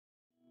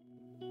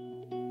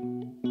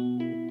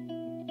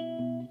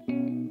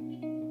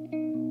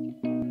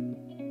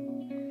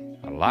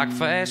like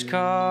fast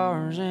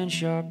cars and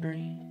sharp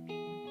dreams.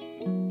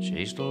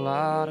 Chased a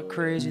lot of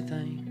crazy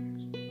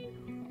things,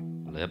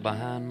 left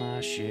behind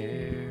my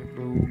share of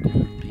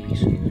broken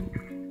pieces.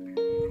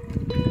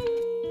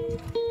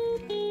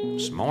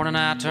 This morning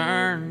I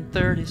turned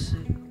 36.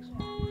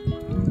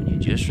 When you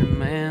just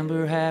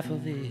remember half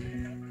of it,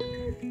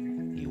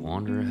 you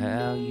wonder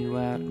how you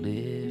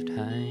outlived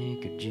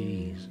Hank or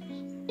Jesus.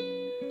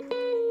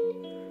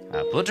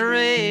 I put the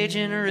rage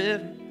in the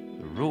river,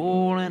 the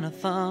rolling of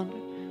thunder,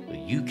 but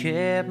you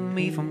kept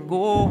me from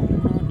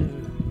going under.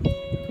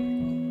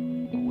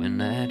 When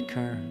that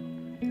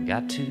current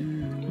got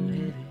too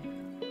heavy,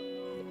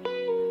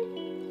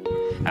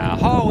 I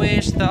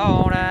always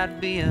thought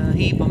I'd be a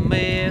heap of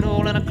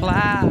metal in a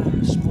cloud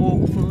of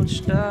smoke foot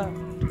stuck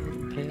to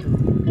the pedal.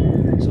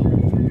 So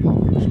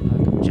parts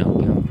like a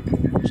junkyard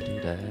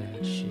stood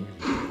that shit.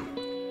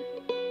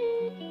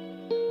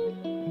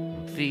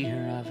 And fear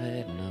I've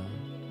had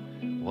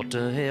none. What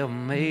the hell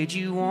made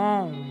you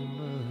want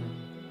love?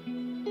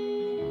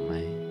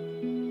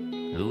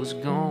 Man, who's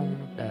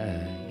gonna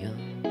die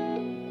young?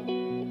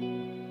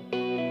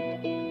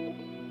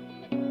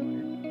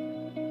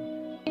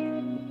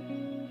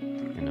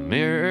 In the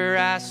mirror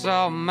I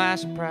saw my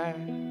surprise.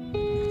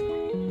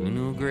 Who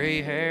knew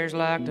gray hairs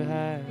like to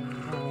hide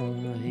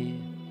on the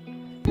head?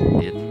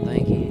 Didn't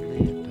think he'd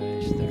live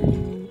past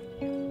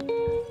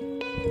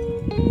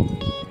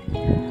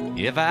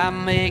 30. If I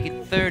make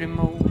it 30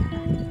 more,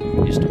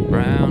 just a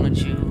brown that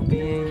you'll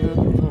be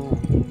looking for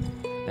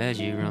as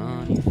you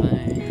run your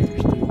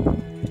fingers through.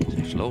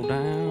 So slow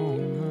down,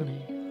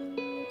 honey.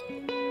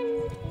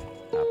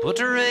 I put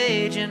the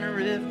rage in the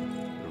river,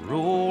 the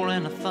roll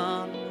and the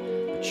thunder,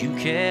 but you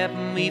kept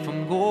me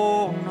from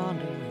going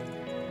under.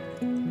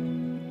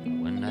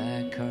 When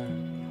that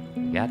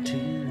current got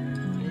too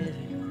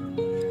heavy,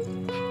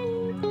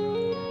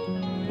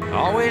 I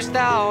always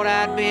thought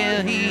I'd be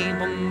a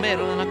heap of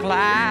metal in a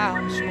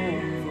cloud of smoke.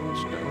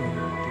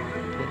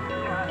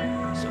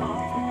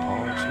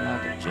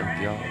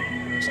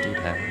 Junkyard stood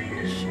half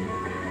shit.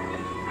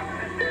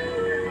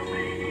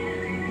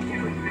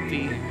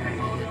 Fear,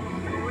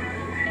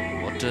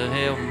 what the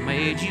hell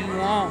made you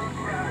want?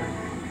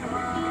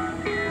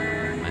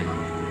 Man,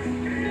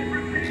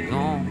 it's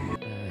gone.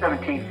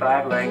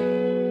 17.5 leg.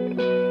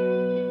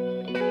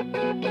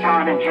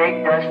 John and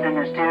Jake, Dustin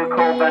is 2,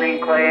 Cole, Bunny,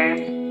 and Clay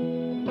Ames.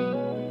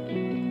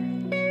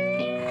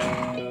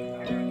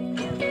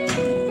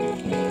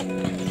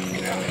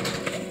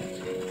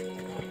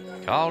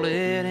 Call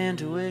it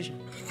intuition,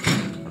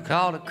 or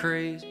call it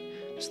crazy.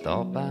 Just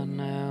thought by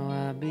now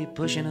I'd be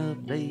pushing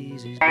up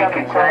daisies. Hank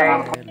and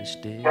Clay,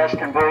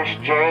 Dustin Bush,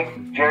 Jake,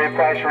 Jerry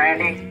Price,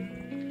 Randy,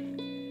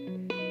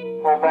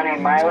 Cole, Bunny,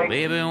 and Miley. So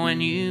baby,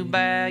 when you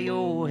bow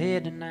your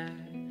head tonight,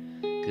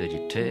 could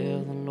you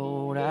tell the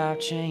Lord I've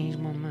changed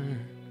my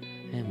mind?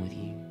 And with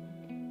you,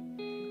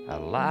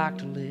 I'd like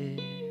to live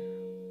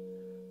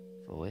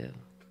forever.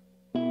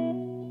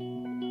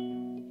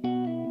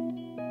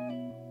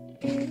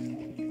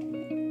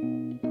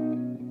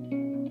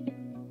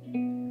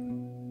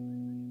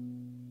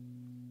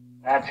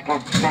 That's a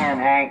good spin,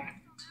 Hank.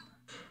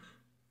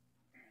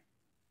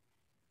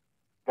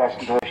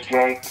 Dustin Bush,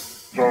 Jake,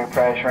 Jerry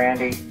Price,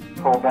 Randy,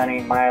 Cole,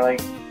 Bunny, Miley.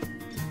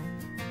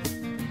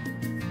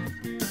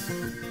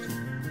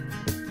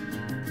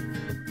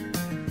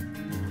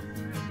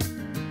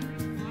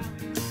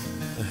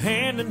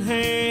 Hand in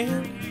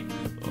hand,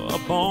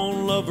 up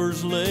on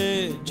Lover's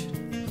Ledge,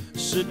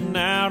 sitting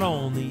out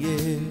on the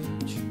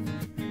edge.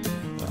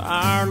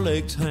 Our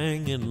legs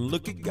hanging,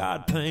 look at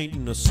God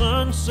painting a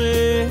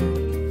sunset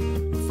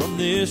from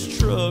this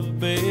truck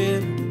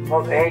bed.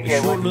 Well, AJ,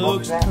 it sure what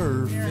looks that?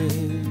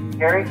 perfect.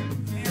 Gary?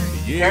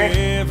 Yeah, Gary?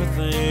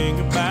 everything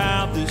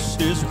about this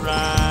is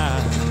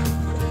right,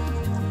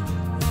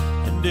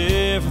 and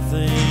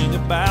everything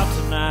about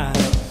tonight.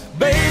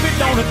 Baby,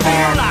 don't it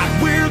feel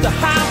like we're the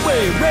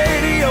highway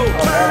radio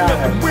turned up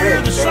and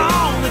we're the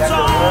song that's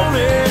on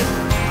it?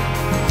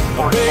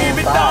 Oh,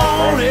 baby,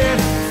 don't it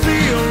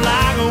feel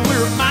like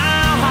we're a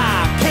mile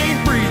high,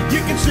 can't breathe, you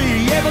can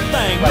see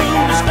everything,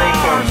 moon and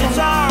stars, it's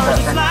ours,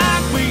 it's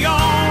like we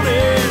own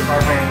it.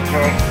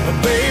 Oh,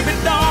 baby,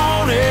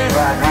 don't it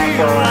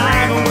feel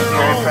like we're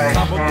on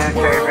top of the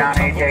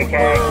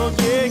world,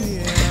 yeah,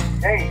 yeah.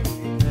 Hey.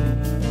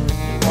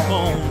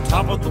 On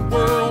top of the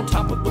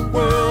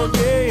world,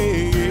 yeah,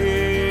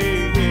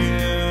 yeah.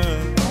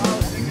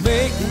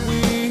 Make a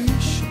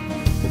wish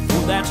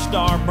before that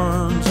star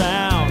burns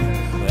out.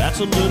 That's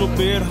a little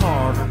bit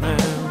harder now.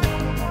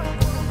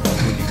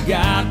 When you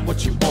got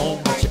what you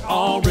want, but you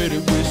already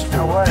wish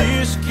for.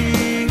 This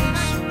kiss,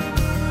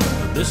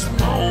 this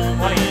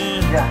moment,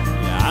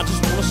 yeah, I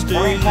just wanna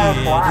stay in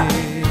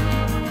it.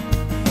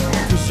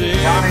 'Cause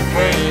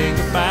everything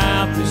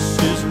about this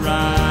is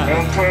right.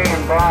 AJ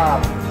and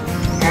Bob.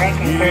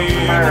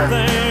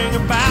 Everything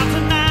about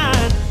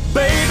tonight,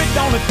 baby,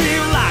 don't it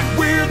feel like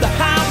we're the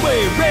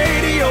highway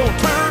radio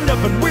turned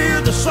up and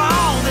we're the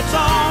song that's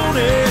on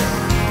it?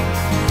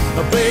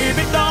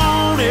 Baby,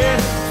 don't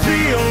it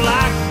feel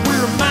like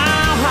we're a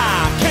mile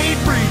high, can't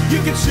breathe, you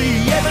you can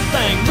see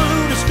everything,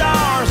 moon and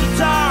stars, it's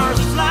ours,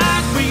 it's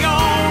like we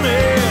own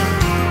it.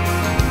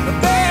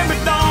 Baby,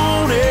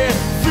 don't it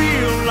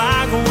feel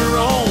like we're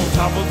on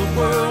top of the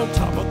world,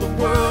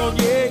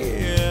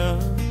 yeah.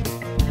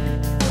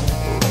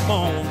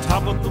 On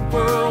top of the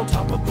world,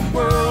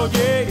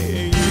 yeah.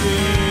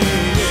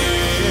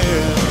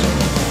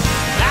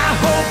 I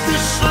hope the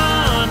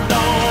sun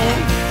don't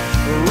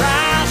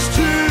rise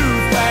too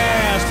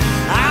fast.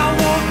 I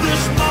want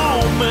this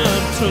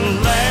moment to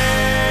last.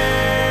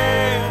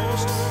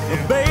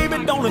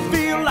 Baby, don't it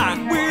feel like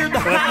we're the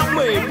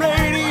highway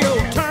radio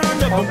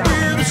turned up, and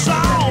we're the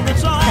song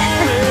that's on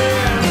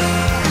it.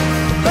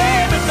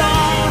 Baby,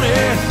 don't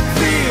it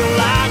feel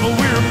like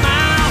we're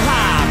mile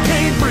high,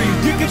 can't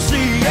breathe, you can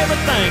see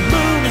everything,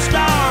 moon and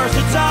stars,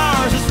 it's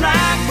ours, it's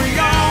like we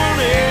own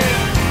it.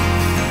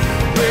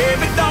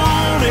 Baby,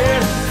 don't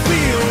it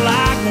feel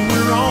like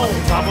we're on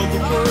top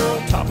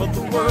of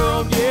the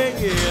world,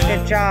 yeah.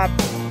 Good job.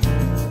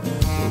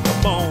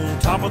 Come on,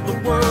 top of the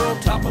world,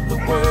 yeah. Top of the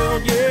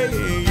world, yeah.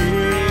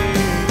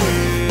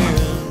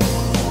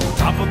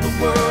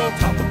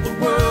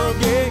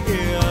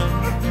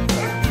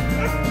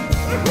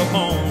 Come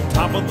on,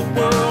 top of the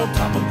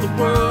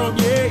world,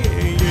 yeah.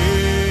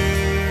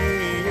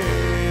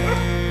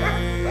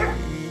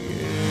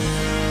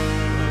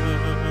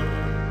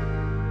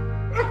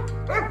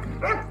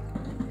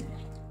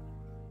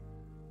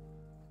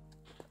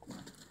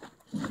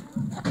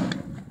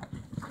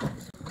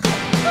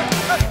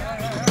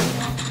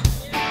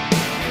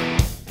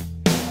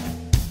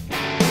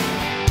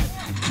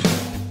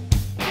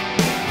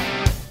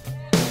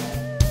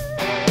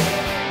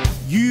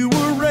 You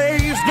were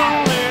raised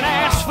on an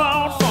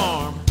asphalt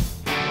farm,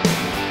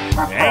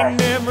 ain't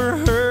never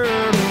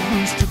heard a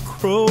rooster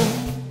crow,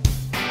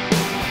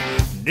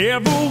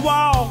 never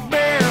walked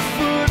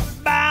barefoot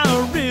by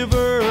a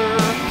river,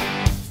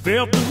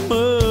 felt the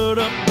mud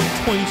up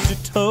between your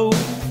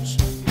toes.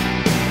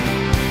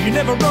 You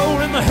never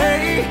rolled in the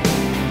hay,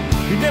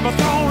 you never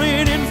thrown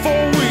it in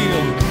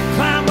four-wheel.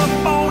 Climb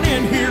up on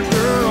in here,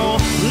 girl,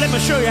 let me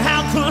show you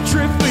how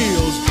country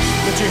feels.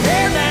 Put your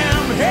hair down,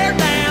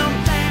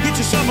 get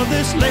you some of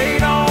this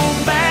laid on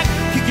back.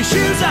 Kick your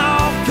shoes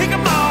off, kick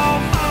them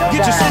off.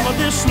 Get you some of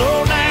this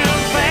slow down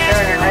fast.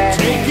 I'll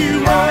take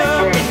you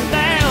up and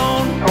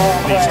down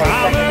these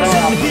hollers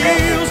and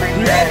hills.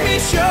 Let me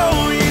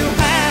show you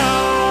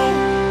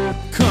how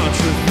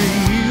country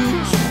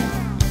feels.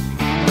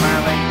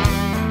 Marley,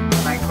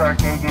 Mike Clark,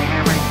 AJ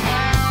Hammer.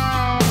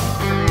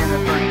 In the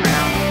first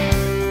round.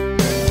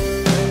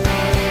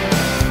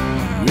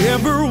 You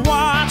ever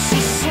watch the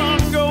sun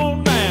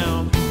go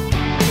down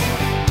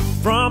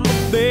from the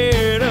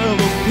bed of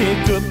a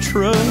pickup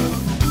truck?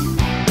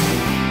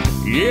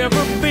 You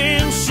ever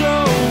been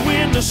so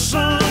into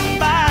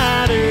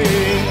somebody,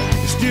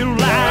 still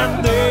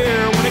lying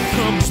there when it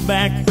comes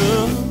back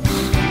up?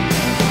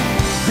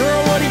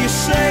 Girl, what do you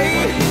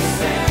say?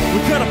 We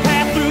cut a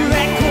path through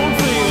that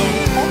cornfield,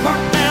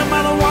 parked down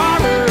by the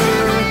water.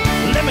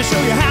 Let me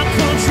show you how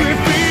country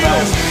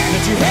feels.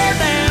 Let your hair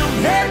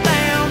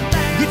down,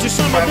 get you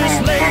some of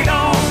this laid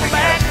on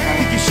back.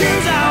 Kick your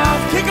shoes off,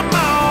 kick them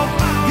off.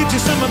 Get you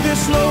some of this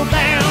slow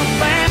down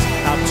fast.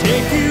 I'll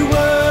take you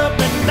up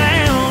and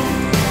down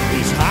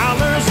these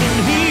hollers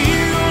and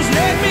hills.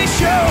 Let me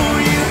show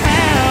you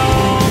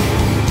how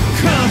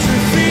country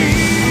feels.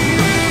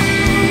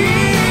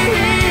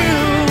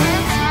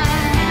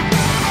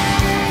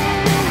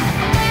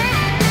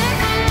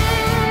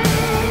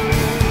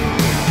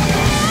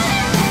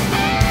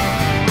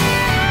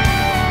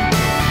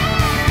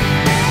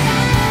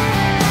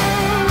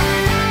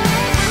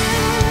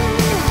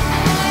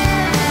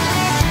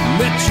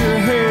 Let your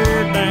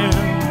hair down,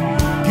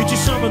 get you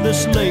some of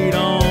this laid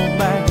on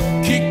back.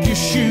 Kick your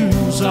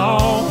shoes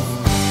off.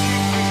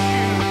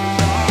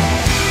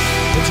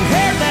 Let your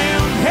hair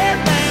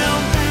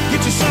down,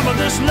 get you some of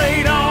this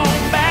laid on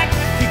back.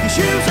 Kick your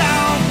shoes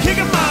off, kick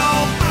them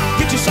off.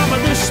 Get you some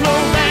of this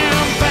slow down.